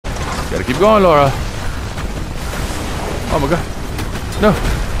Gotta keep going, Laura. Oh my god. No.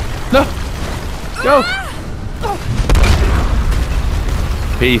 No. Go.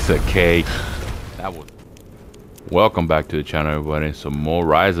 Piece of cake. That was. Welcome back to the channel, everybody. Some more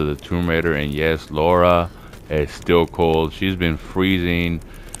Rise of the Tomb Raider. And yes, Laura is still cold. She's been freezing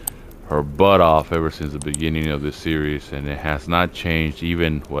her butt off ever since the beginning of this series. And it has not changed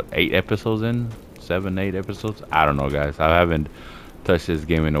even, what, 8 episodes in? 7, 8 episodes? I don't know, guys. I haven't touched this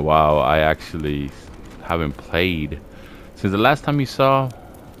game in a while. I actually haven't played since the last time you saw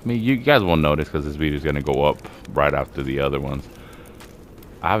me. You guys won't notice because this video is gonna go up right after the other ones.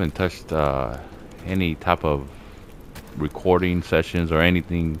 I haven't touched any type of recording sessions or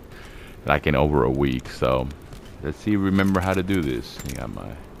anything like in over a week. So let's see, remember how to do this. You got my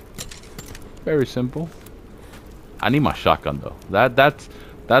very simple. I need my shotgun though.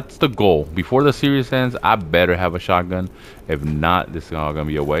 That's the goal. Before the series ends, I better have a shotgun. If not, this is all gonna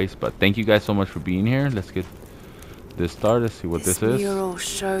be a waste. But thank you guys so much for being here. Let's get this started. Let's see what this is. This mural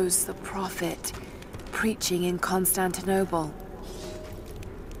shows the prophet preaching in Constantinople.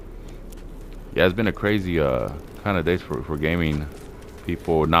 Yeah, it's been a crazy kind of days for gaming.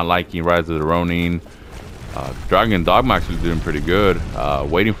 People not liking Rise of the Ronin. Dragon Dogma actually doing pretty good.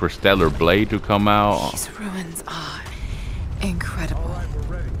 Waiting for Stellar Blade to come out. These ruins are incredible.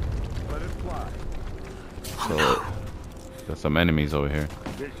 So, got some enemies over here.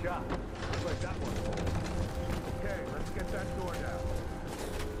 Okay, let's get that door down.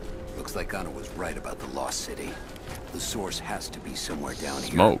 Looks like Anna was right about the lost city. The source has to be somewhere down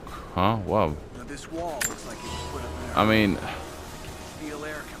here. Smoke, huh? Wow. Now this wall looks like it was put up there. I mean, Feel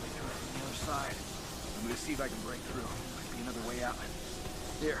air coming through from the other side. I'm gonna see if I can break through. Might be another way out.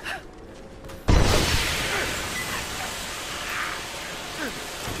 Here.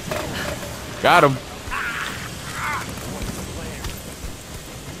 got him.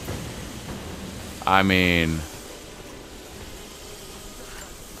 I mean,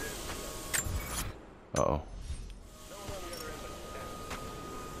 uh-oh.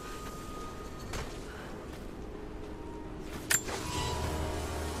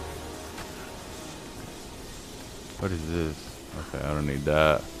 What is this? Okay, I don't need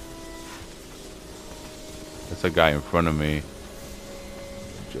that. That's a guy in front of me.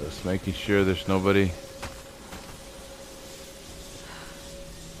 Just making sure there's nobody.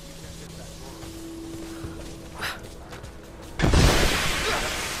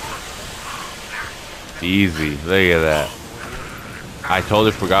 Easy. Look at that. I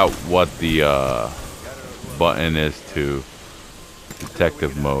totally forgot what the button is to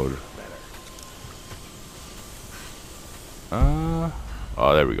detective mode.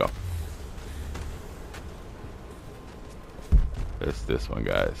 Oh, there we go. It's this one,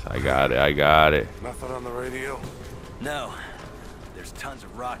 guys. I got it. Nothing on the radio? No. There's tons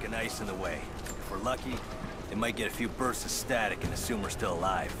of rock and ice in the way. If we're lucky, they might get a few bursts of static and assume we're still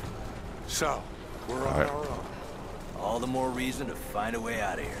alive. So, we're on our own. All the more reason to find a way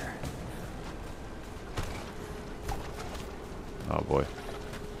out of here. Oh boy.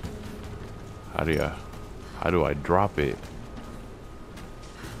 How do I drop it?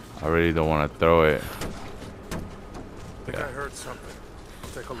 I really don't want to throw it. I think I heard something.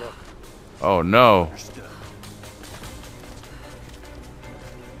 Let's take a look. Oh no.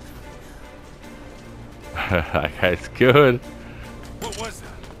 That's good. What was that?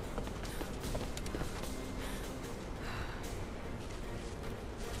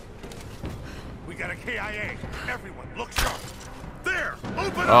 We got a KIA. Everyone, look sharp. There!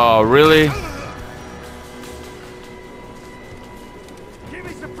 Open up! Oh, really? Give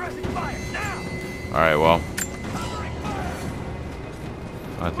me suppressing fire now! Alright, well.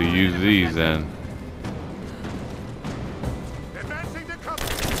 I have to use these then. Advancing to cover.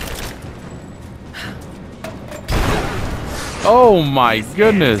 Oh my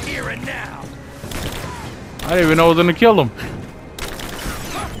goodness. Here and now. I didn't even know I was gonna kill him.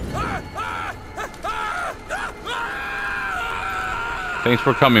 Thanks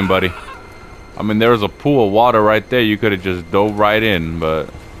for coming, buddy. I mean, there was a pool of water right there. You could have just dove right in, but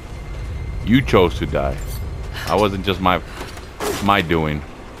you chose to die. I wasn't just my doing.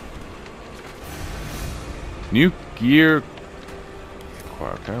 New gear.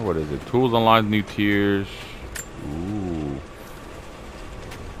 Okay, what is it? Tools unlock new tiers. Ooh.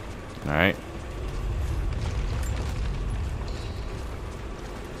 All right.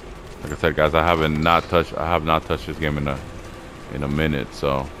 Like I said, guys, I have not touched this game in a minute,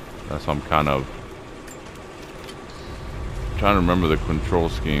 so that's why I'm kind of trying to remember the control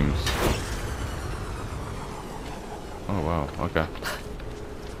schemes. Oh wow, okay.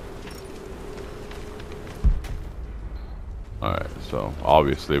 Alright, let's So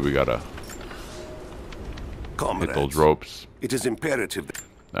obviously we gotta hit those ropes. It is imperative that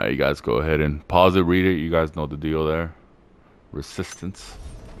Now you guys go ahead and pause it, read it. You guys know the deal there. Resistance.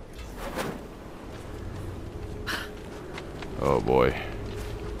 Oh boy.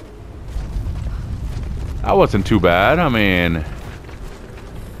 That wasn't too bad. I mean,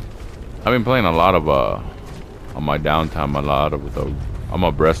 I've been playing a lot of on my downtime, a lot of the, I'm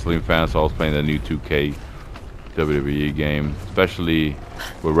a wrestling fan, so I was playing the new 2K WWE game, especially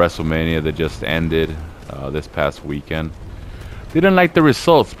with WrestleMania that just ended this past weekend. Didn't like the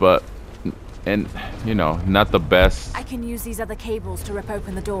results, but, and you know, not the best. I can use these other cables to rip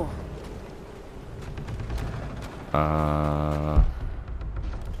open the door.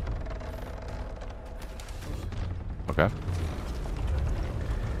 Okay.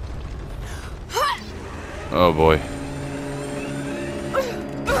 Oh boy.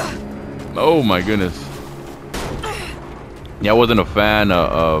 Oh my goodness. Yeah, I wasn't a fan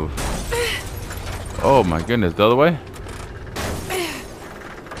of. Oh my goodness, the other way?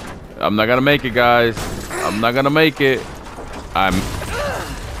 I'm not gonna make it, guys. I'm not gonna make it.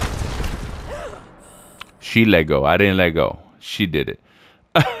 She let go. I didn't let go. She did it.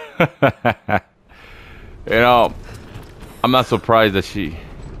 You know, I'm not surprised that she...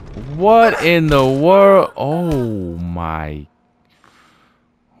 What in the world? Oh my...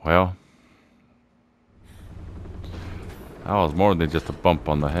 Well... That was more than just a bump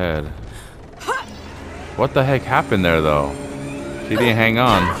on the head. What the heck happened there, though? She didn't hang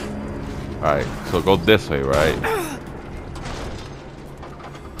on. Alright, so go this way, right?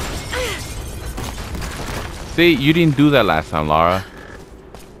 See, you didn't do that last time, Lara.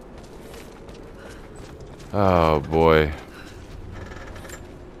 Oh boy.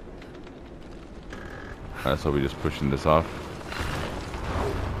 Alright, so we're just pushing this off.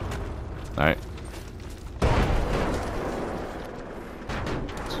 Alright.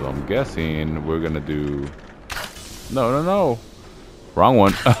 So I'm guessing we're gonna do... No. Wrong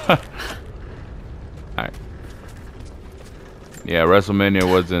one. Alright. Yeah, WrestleMania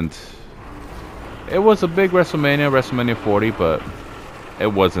wasn't... It was a big WrestleMania 40, but it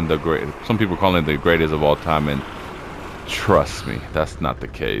wasn't the great. Some people call it the greatest of all time, and trust me, that's not the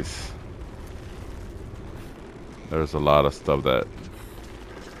case. There's a lot of stuff that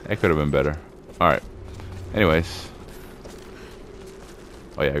it could have been better. All right. Anyways.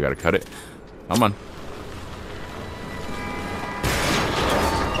 Oh yeah, I gotta cut it. Come on.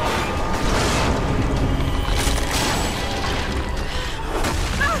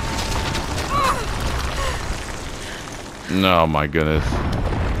 Oh my goodness.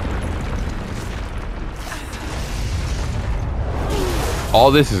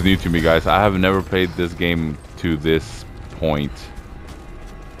 All this is new to me, guys. I have never played this game to this point.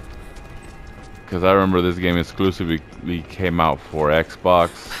 Because I remember this game exclusively came out for Xbox,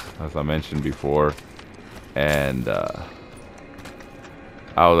 as I mentioned before. And I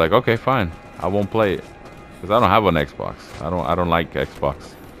was like, okay, fine. I won't play it. Because I don't have an Xbox. I don't like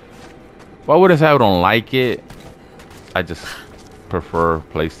Xbox. Well, I wouldn't say I don't like it. I just prefer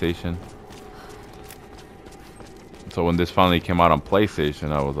PlayStation. So when this finally came out on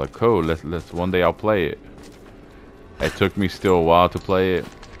PlayStation, I was like, cool, let's one day I'll play it. It took me still a while to play it.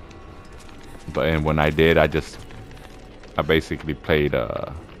 And when I did, I basically played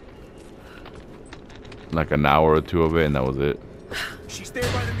like an hour or two of it, and that was it. She's there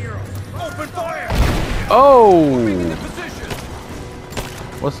by the mural. Open fire! Oh!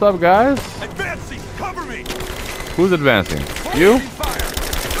 What's up, guys? Advancing! Cover me! Who's advancing? You?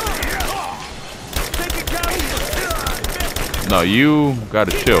 No, you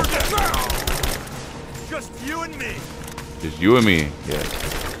gotta chill. Just you and me. Just you and me. Yeah.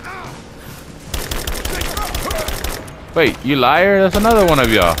 Wait, you liar? That's another one of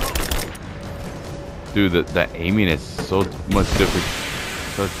y'all. Dude, the aiming is so much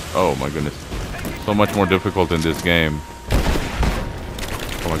difficult. Oh my goodness. So much more difficult in this game.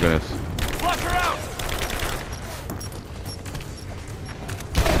 Oh my goodness.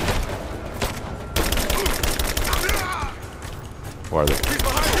 Where are they?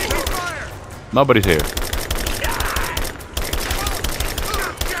 Nobody's here.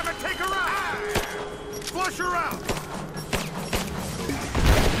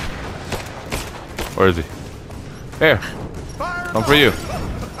 Where is he? Here. One for you.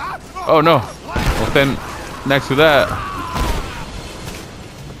 Oh no. Well, stand next to that.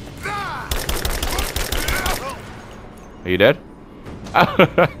 Are you dead?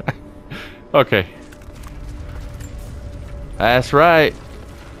 Okay. That's right.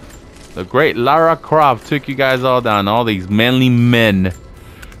 The great Lara Croft took you guys all down. All these manly men.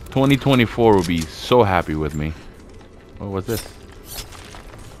 2024 will be so happy with me. What was this?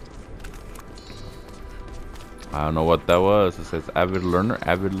 I don't know what that was. It says avid learner,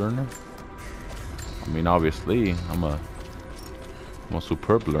 avid learner. I mean, obviously, I'm a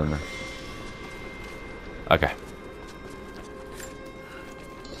superb learner. Okay.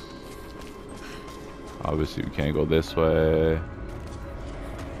 Obviously, we can't go this way.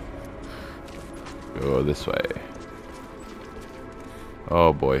 Go this way.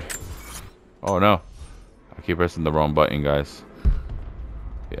 Oh boy. Oh no. I keep pressing the wrong button, guys.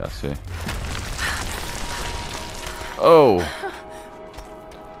 Yeah, I see. Oh.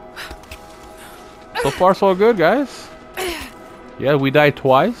 So far, so good, guys. Yeah, we died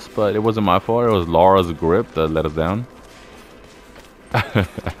twice, but it wasn't my fault. It was Lara's grip that let us down.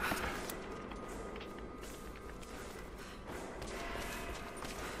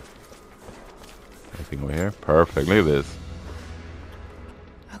 Anything over here? Perfect. Look at this.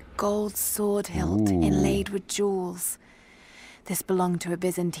 A gold sword hilt inlaid with jewels. This belonged to a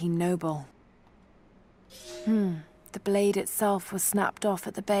Byzantine noble. The blade itself was snapped off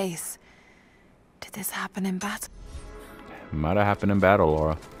at the base. Did this happen in battle? Might have happened in battle,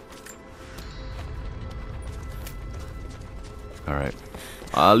 Laura. Alright.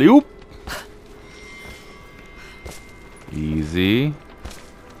 Alley-oop! Easy.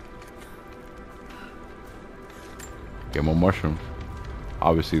 Get more mushrooms.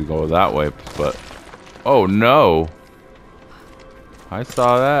 Obviously go that way, but... Oh no! I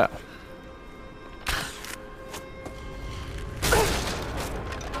saw that.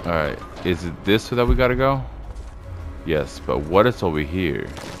 Alright. Is it this that we gotta go? Yes, but what is over here?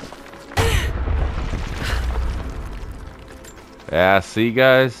 Yeah, see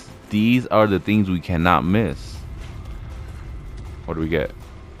guys? These are the things we cannot miss. What do we get?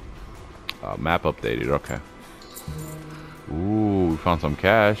 Map updated, okay. Ooh, we found some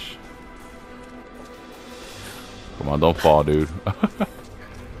cash. Come on, don't fall, dude.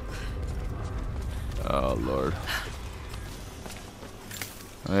 Oh, Lord.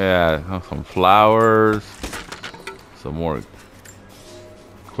 Yeah, some flowers. Some more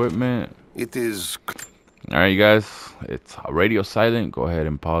equipment. It is... Alright, you guys. It's radio silent. Go ahead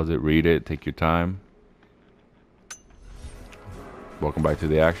and pause it, read it, take your time. Welcome back to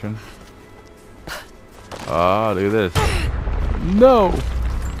the action. Ah, look at this. No!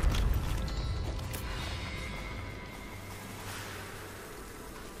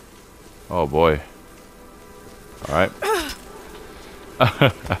 Oh boy. Alright.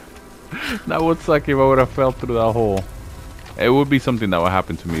 That would suck if I would have fell through that hole. It would be something that would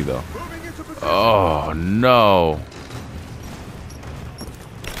happen to me though. Oh no.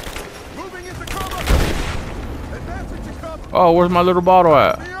 Oh, where's my little bottle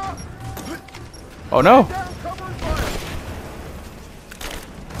at? Oh no.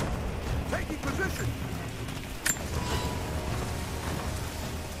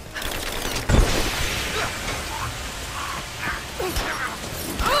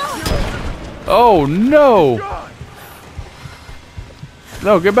 Oh no!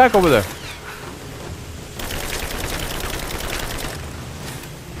 No, get back over there.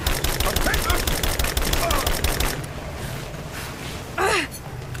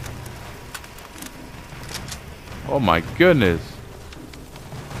 Oh my goodness.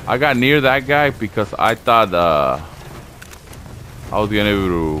 I got near that guy because I thought I was gonna be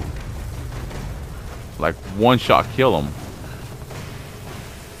able to like one shot kill him.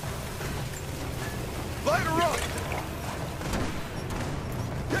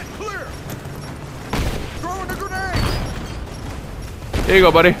 Here you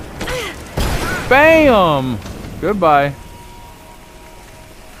go, buddy. Bam! Goodbye.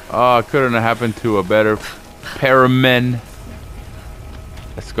 Oh, couldn't have happened to a better paramin.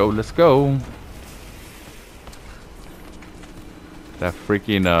 Let's go, let's go. That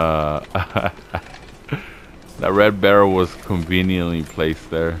freaking, that red barrel was conveniently placed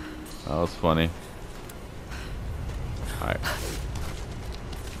there. That was funny. Alright.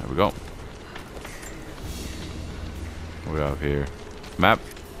 There we go. What do we have here? Map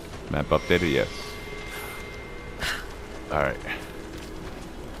updated, yes. Alright.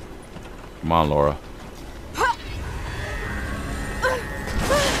 Come on, Laura.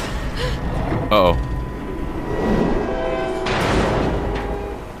 Uh-oh.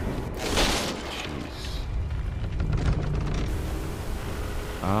 Jeez.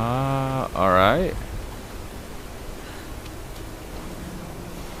 Alright.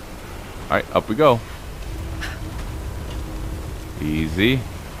 Alright, up we go. Easy.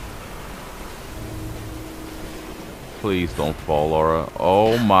 Please don't fall, Laura.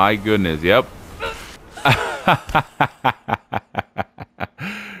 Oh my goodness. Yep.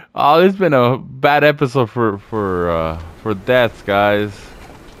 Oh, this has been a bad episode for deaths, guys.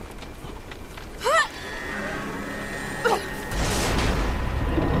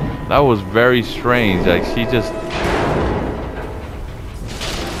 That was very strange. Like she just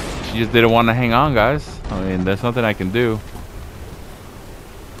didn't want to hang on, guys. I mean, there's nothing I can do.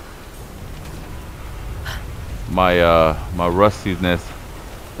 My rustiness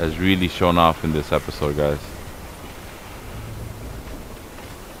has really shown off in this episode, guys.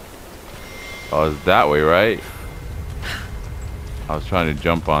 Oh, it's that way, right? I was trying to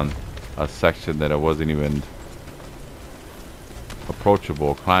jump on a section that I wasn't even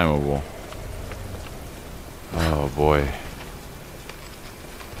approachable, climbable. Oh boy.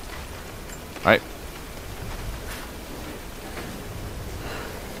 Alright.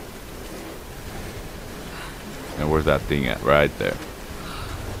 And where's that thing at? Right there.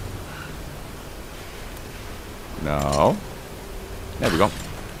 No. There we go.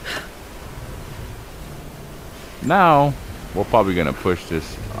 Now, we're probably gonna push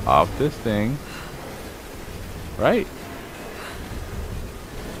this off this thing. Right?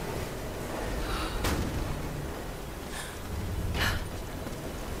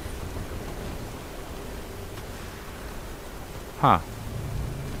 Huh.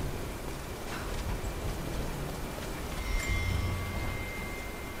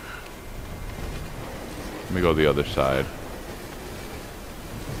 Let me go the other side.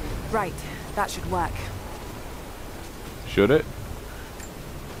 Right, that should work. Should it?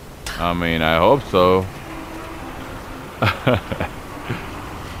 I mean, I hope so.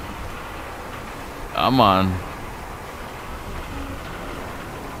 Come on.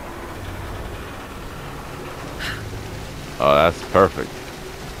 Oh, that's perfect.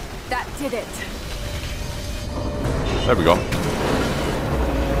 That did it. There we go.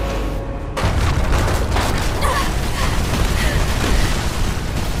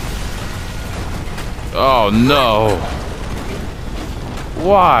 Oh no.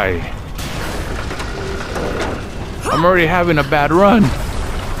 Why? I'm already having a bad run.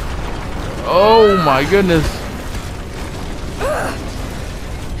 Oh my goodness.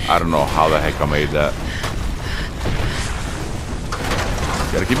 I don't know how the heck I made that.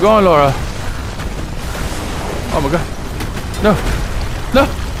 Gotta keep going, Laura. Oh my god. No. No.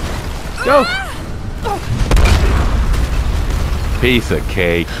 Go. Piece of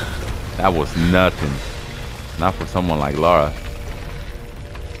cake. That was nothing. Not for someone like Lara.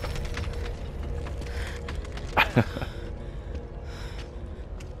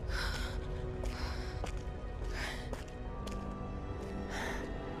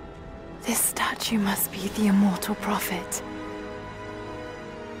 This statue must be the immortal prophet.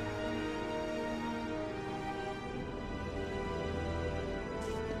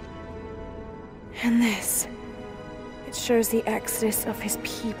 And this, it shows the exodus of his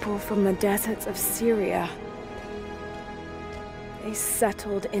people from the deserts of Syria. They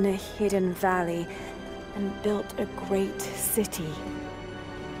settled in a hidden valley and built a great city.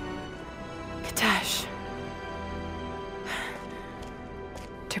 Kitezh.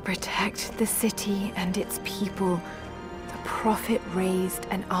 To protect the city and its people, the prophet raised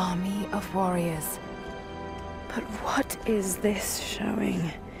an army of warriors. But what is this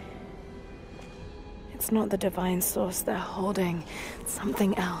showing? It's not the divine source they're holding.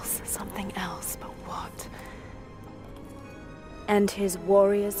 Something else, but what? And his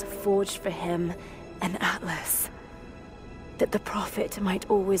warriors forged for him an atlas, that the prophet might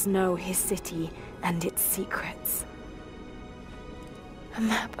always know his city and its secrets. A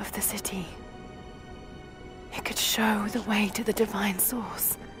map of the city. It could show the way to the divine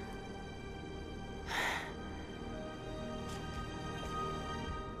source.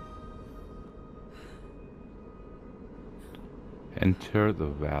 Enter the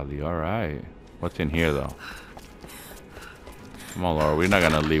valley. Alright. What's in here though? Come on, Laura. We're not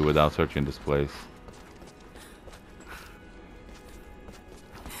gonna leave without searching this place.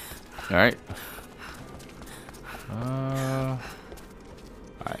 Alright. Alright.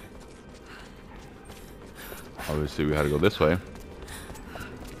 Obviously we had to go this way.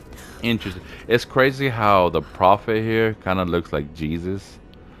 Interesting. It's crazy how the prophet here kind of looks like Jesus.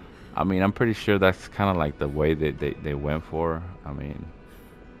 I mean, I'm pretty sure that's kind of like the way that they went for. I mean,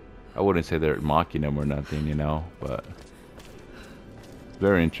 I wouldn't say they're mocking him or nothing, you know, but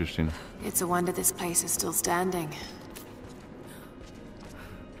very interesting. It's a wonder this place is still standing.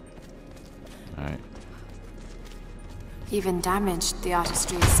 Alright. Even damaged, the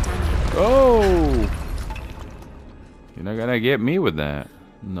artistry is stunning. Oh! You're not gonna get me with that.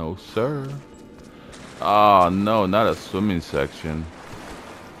 No, sir. Oh, no, not a swimming section.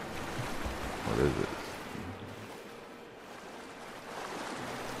 What is it?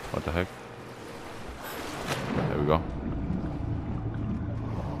 What the heck? There we go.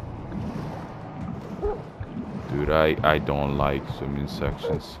 Dude, I don't like swimming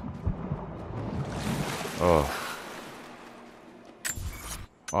sections. Oh.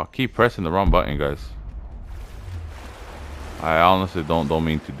 Oh, keep pressing the wrong button, guys. I honestly don't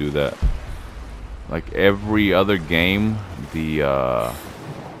mean to do that. Like every other game, the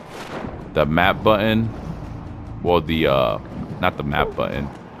map button, well, the not the map button.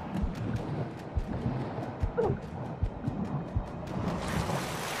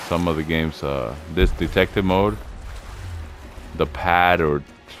 Some of the games, this detective mode, the pad or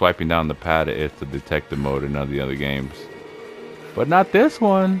swiping down the pad, it's the detective mode in the other games, but not this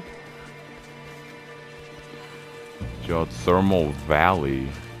one. Geothermal Valley,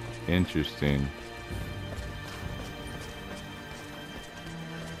 interesting.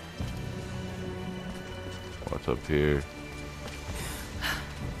 What's up here?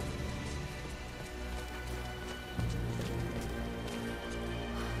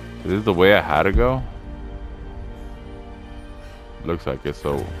 Is this the way I had to go? Looks like it.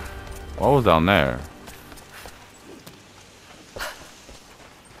 So, what was down there?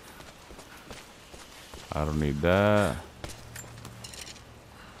 I don't need that.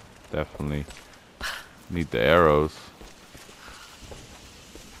 Definitely need the arrows.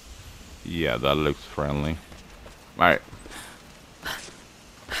 Yeah, that looks friendly. Alright.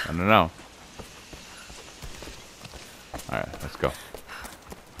 I don't know. Alright, let's go.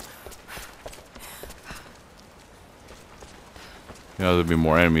 You know, there'll be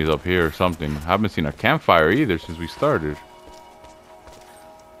more enemies up here or something. I haven't seen a campfire either since we started.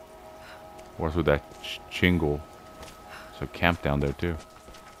 What's with that chingle? There's a camp down there too.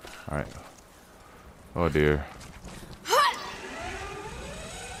 Alright. Oh dear.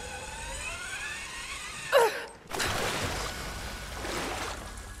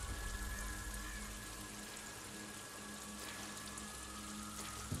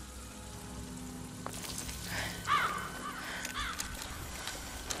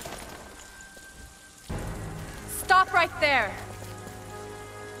 Stop right there!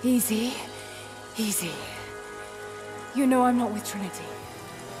 Easy. Easy. You know I'm not with Trinity.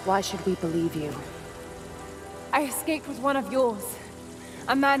 Why should we believe you? I escaped with one of yours.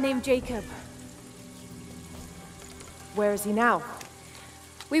 A man named Jacob. Where is he now?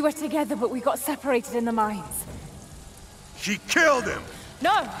 We were together, but we got separated in the mines. She killed him!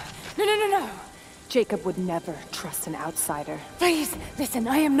 No! No. Jacob would never trust an outsider. Please, listen,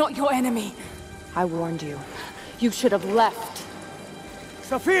 I am not your enemy. I warned you. You should have left.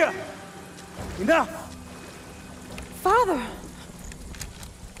 Sophia! Enough! Father!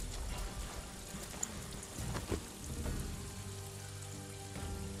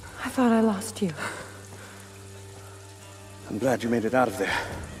 I thought I lost you. I'm glad you made it out of there.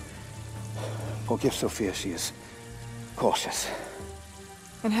 Forgive Sophia, she is cautious.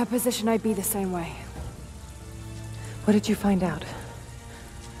 In her position, I'd be the same way. What did you find out?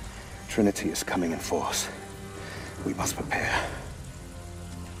 Trinity is coming in force. We must prepare.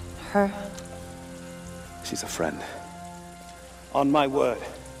 Her? She's a friend. On my word,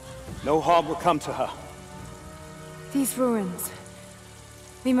 no harm will come to her. These ruins.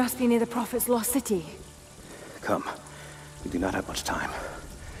 They must be near the Prophet's lost city. Come. We do not have much time.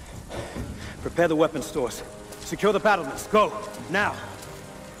 Prepare the weapon stores. Secure the battlements. Go! Now!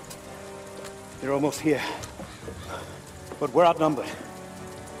 They're almost here. But we're outnumbered.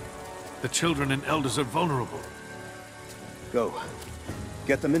 The children and elders are vulnerable. Go.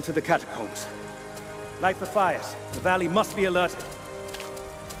 Get them into the catacombs. Light the fires. The valley must be alerted.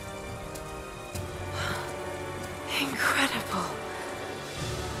 Incredible.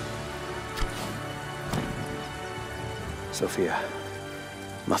 Sophia,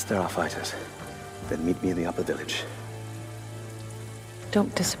 muster our fighters. Then meet me in the upper village.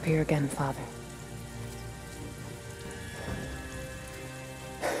 Don't disappear again, Father.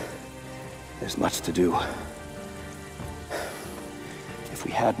 There's much to do. If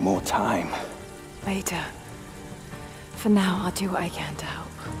we had more time. Later. For now, I'll do what I can to help.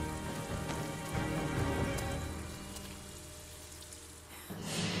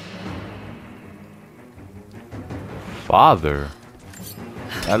 Father?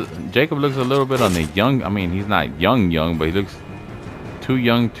 Jacob looks a little bit on the young. I mean, he's not young, but he looks too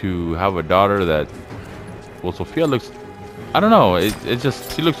young to have a daughter that... Well, Sophia looks... I don't know. It's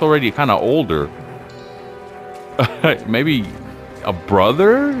just... She looks already kind of older. Maybe a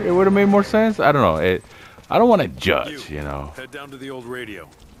brother? It would have made more sense. I don't know. I don't want to judge, you know. Head down to the old radio.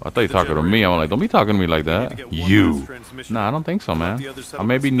 I thought you were talking to me. I'm like, don't be talking to me like that. You. Nah, I don't think so, man. I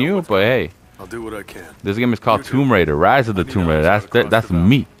may be new, but hey. I'll do what I can. This game is called Tomb Raider. Rise of the Tomb Raider. That's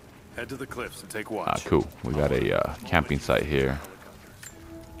me. Head to the cliffs and take watch. Ah, cool. We got a camping site here.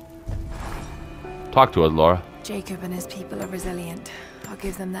 Talk to us, Laura. Jacob and his people are resilient. I'll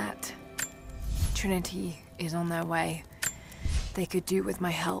give them that. Trinity is on their way. They could do with my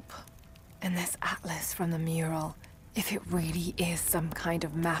help. And this atlas from the mural, if it really is some kind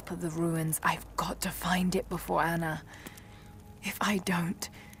of map of the ruins, I've got to find it before Anna. If I don't,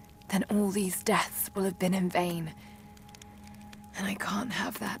 then all these deaths will have been in vain. And I can't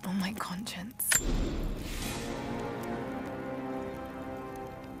have that on my conscience.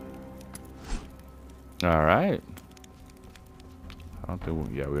 All right. I don't think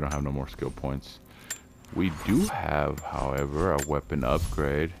we don't have no more skill points. We do have, however, a weapon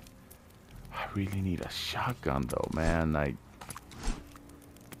upgrade. I really need a shotgun though, man. Like,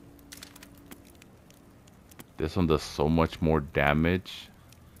 this one does so much more damage.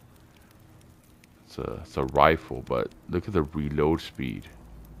 It's a rifle, but look at the reload speed.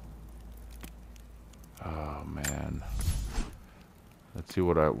 Oh man. Let's see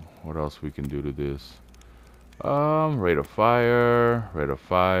what else we can do to this. Rate of fire.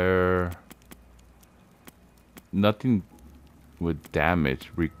 Nothing with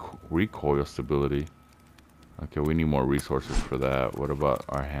damage. Recoil stability. Okay, we need more resources for that. What about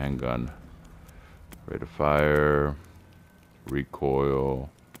our handgun? Rate of fire, recoil,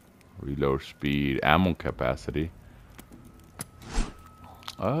 reload speed, ammo capacity.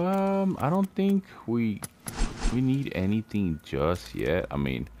 I don't think we need anything just yet. I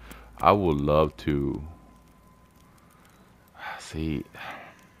mean, I would love to see.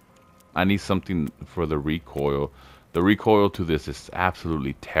 I need something for the recoil. The recoil to this is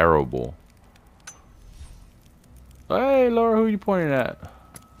absolutely terrible. Hey, Laura, who are you pointing at?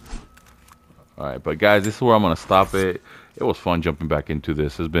 Alright, but guys, this is where I'm going to stop it. It was fun jumping back into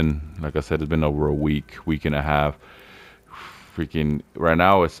this. It's been, like I said, it's been over a week and a half. Freaking, right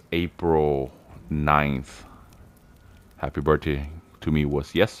now it's April 9th. Happy birthday to me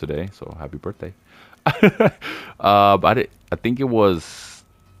was yesterday, so happy birthday. But I think it was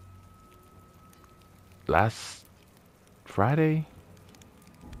last Friday.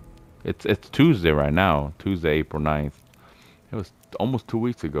 It's Tuesday right now, Tuesday, April 9th. It was almost 2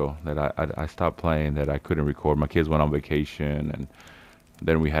 weeks ago that I stopped playing, that I couldn't record. My kids went on vacation, and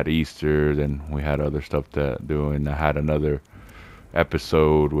then we had Easter, then we had other stuff to do, and I had another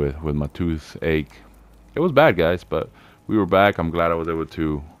episode with my toothache. It was bad, guys, but we were back. I'm glad I was able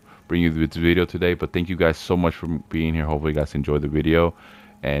to bring you this video today, but thank you guys so much for being here. Hopefully you guys enjoyed the video,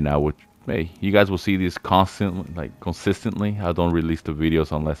 and hey, you guys will see this consistently. I don't release the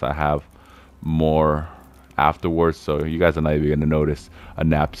videos unless I have more afterwards, so you guys are not even gonna notice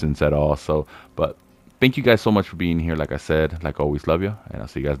an absence at all. So, but thank you guys so much for being here. Like I said, like always, love you, and I'll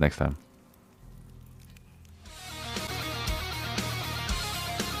see you guys next time.